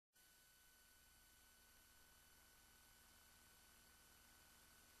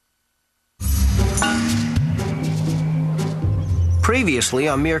Previously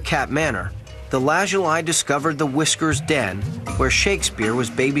on Meerkat Manor, the Lazuli discovered the Whiskers' den, where Shakespeare was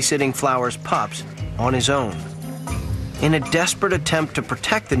babysitting Flower's pups on his own. In a desperate attempt to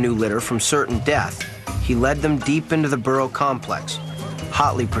protect the new litter from certain death, he led them deep into the burrow complex,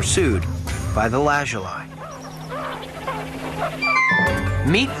 hotly pursued by the Lazuli.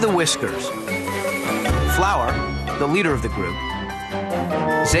 Meet the Whiskers. Flower, the leader of the group,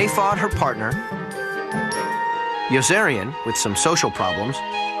 Zaphod, her partner, Yozerian, with some social problems,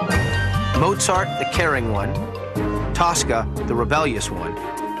 Mozart, the caring one, Tosca, the rebellious one,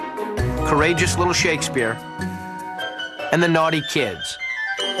 courageous little Shakespeare, and the naughty kids.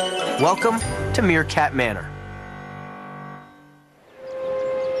 Welcome to Meerkat Manor.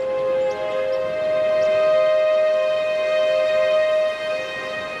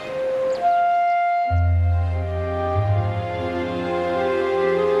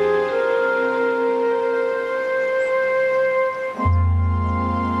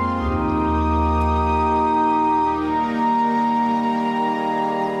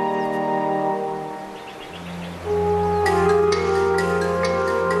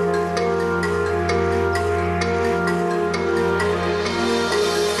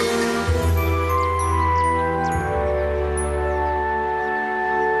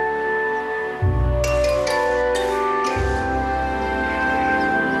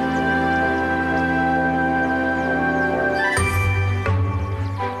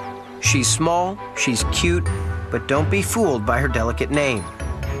 She's small, she's cute, but don't be fooled by her delicate name.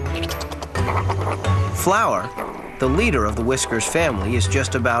 Flower, the leader of the Whiskers family, is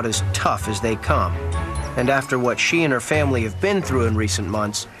just about as tough as they come. And after what she and her family have been through in recent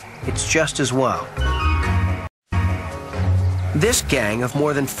months, it's just as well. This gang of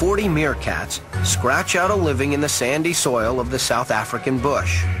more than 40 meerkats scratch out a living in the sandy soil of the South African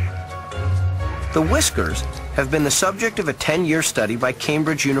bush. The Whiskers have been the subject of a 10-year study by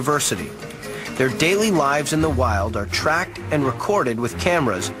Cambridge University. Their daily lives in the wild are tracked and recorded with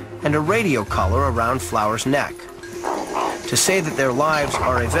cameras and a radio collar around Flower's neck. To say that their lives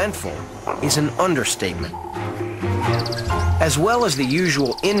are eventful is an understatement. As well as the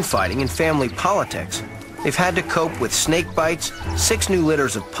usual infighting and family politics, they've had to cope with snake bites, 6 new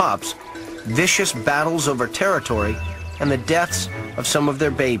litters of pups, vicious battles over territory, and the deaths of some of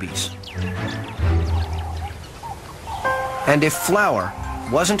their babies. And if Flower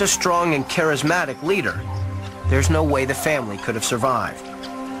wasn't a strong and charismatic leader, there's no way the family could have survived.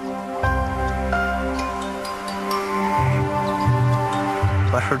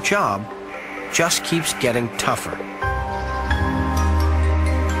 But her job just keeps getting tougher.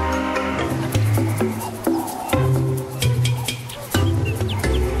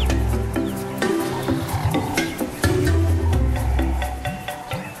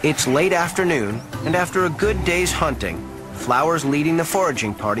 It's late afternoon, and after a good day's hunting, Flower's leading the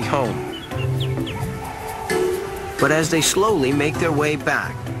foraging party home. But as they slowly make their way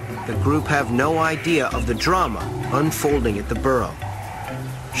back, the group have no idea of the drama unfolding at the burrow.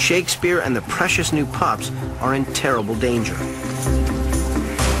 Shakespeare and the precious new pups are in terrible danger.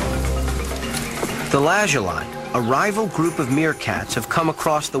 The Lazuli, a rival group of meerkats, have come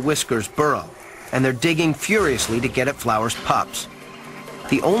across the Whiskers' burrow, and they're digging furiously to get at Flower's pups.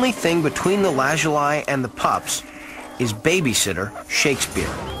 The only thing between the Lazuli and the pups is babysitter Shakespeare.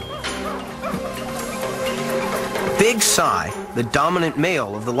 Big Si, the dominant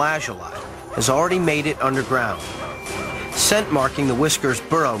male of the Lazuli, has already made it underground. Scent marking the Whiskers'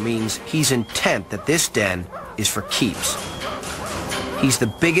 burrow means he's intent that this den is for keeps. He's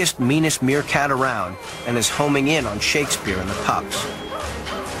the biggest, meanest meerkat around and is homing in on Shakespeare and the pups.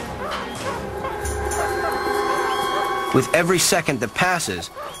 With every second that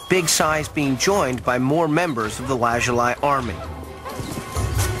passes, Big Si is being joined by more members of the Lazuli army.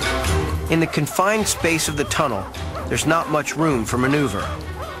 In the confined space of the tunnel, there's not much room for maneuver,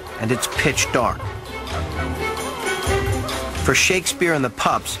 and it's pitch dark. For Shakespeare and the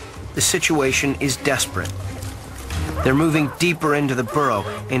pups, the situation is desperate. They're moving deeper into the burrow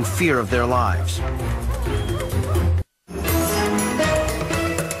in fear of their lives.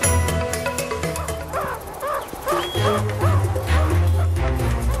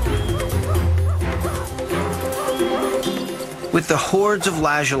 With the hordes of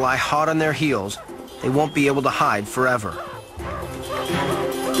Lazuli hot on their heels, they won't be able to hide forever.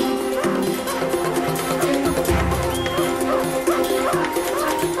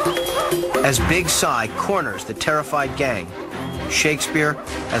 As Big Si corners the terrified gang, Shakespeare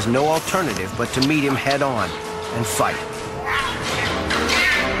has no alternative but to meet him head-on and fight.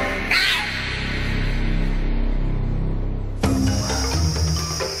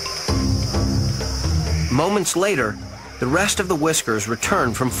 Moments later, the rest of the Whiskers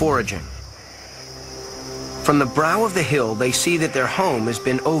return from foraging. From the brow of the hill, they see that their home has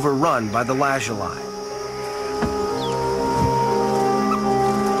been overrun by the lazuli.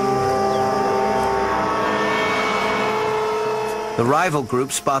 The rival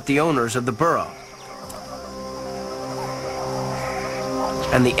group spot the owners of the burrow,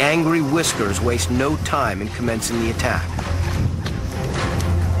 and the angry Whiskers waste no time in commencing the attack.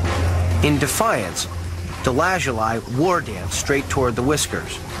 In defiance, the lazuli war dance straight toward the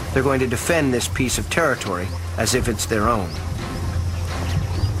Whiskers. They're going to defend this piece of territory as if it's their own.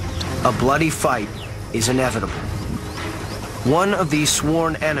 A bloody fight is inevitable. One of these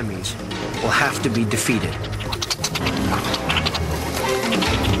sworn enemies will have to be defeated.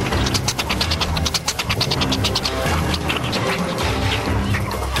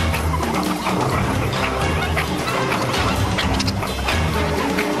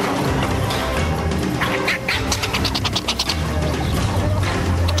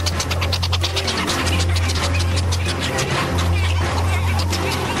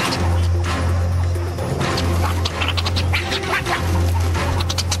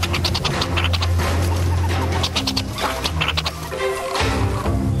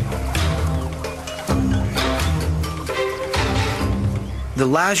 The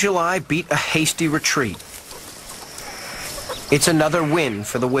lazuli beat a hasty retreat. It's another win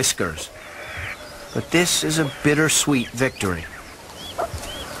for the Whiskers. But this is a bittersweet victory.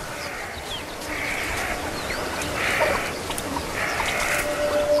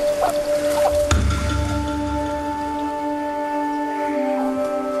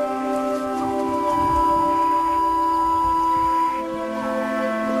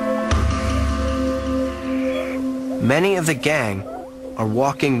 Many of the gang are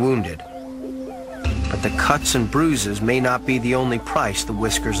walking wounded, but the cuts and bruises may not be the only price the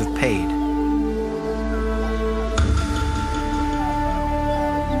Whiskers have paid.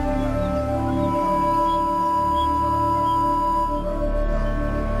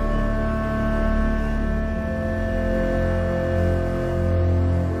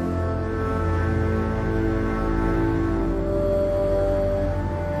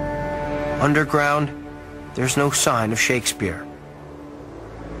 Underground, there's no sign of Shakespeare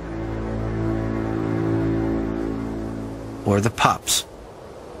or the pups.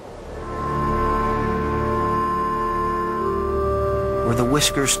 Were the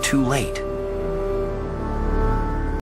Whiskers too late?